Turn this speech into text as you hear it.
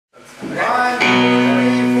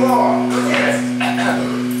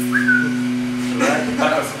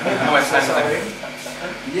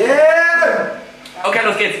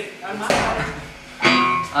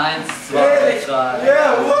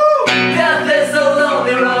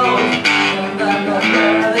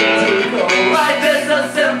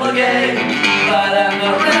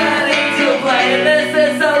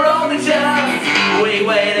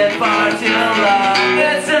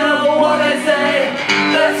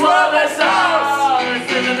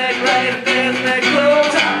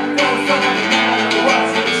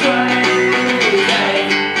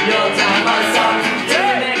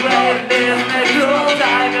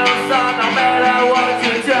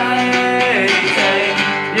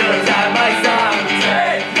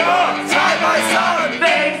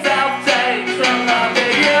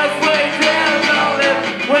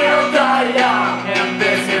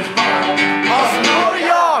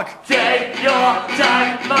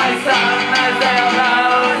son, I say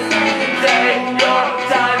aloud. Take your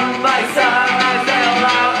time, my son, I say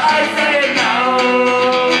aloud. I say it now.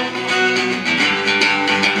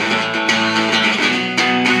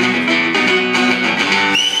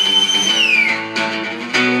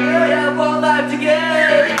 We have one life to give.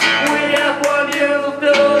 We have one youth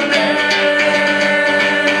to live.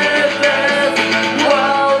 This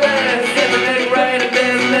world is isn't it great and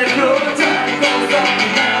isn't it cool? Time goes on no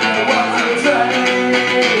matter what you try.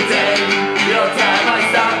 Take your time, my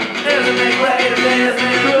son. Isn't it great and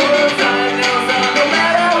isn't it cool? Time goes on no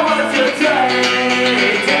matter what you try.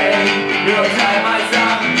 Take your time, my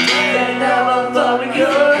son. They never thought we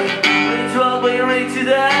could reach what we reach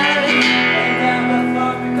today. They never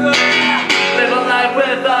thought we could live a life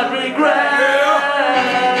without regret.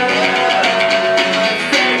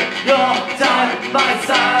 Take your time, my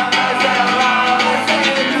son. I say aloud.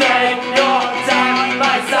 Take your time,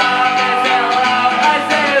 my son. I say aloud. I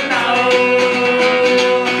say it now.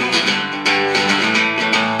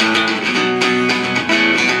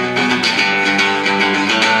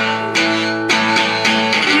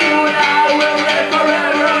 You and I will live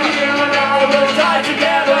forever. You and I will die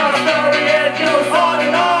together. Our story it goes on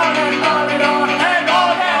and on and on and on and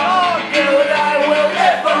on and on. You and I will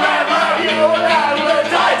live forever. You and I will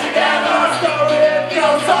die together. Our story it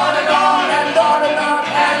goes on and on and on and on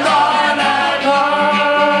and on and on.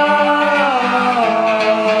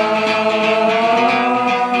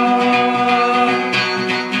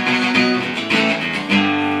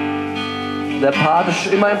 Der Part ist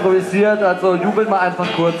immer improvisiert, also jubelt mal einfach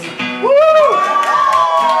kurz.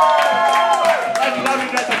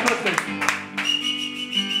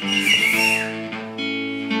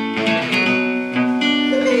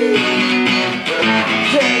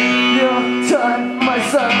 Take your time, my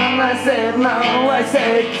son, I say it now, I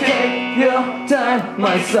say take your time,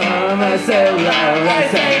 my son, I say it loud, I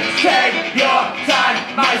say take your time,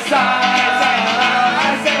 my son.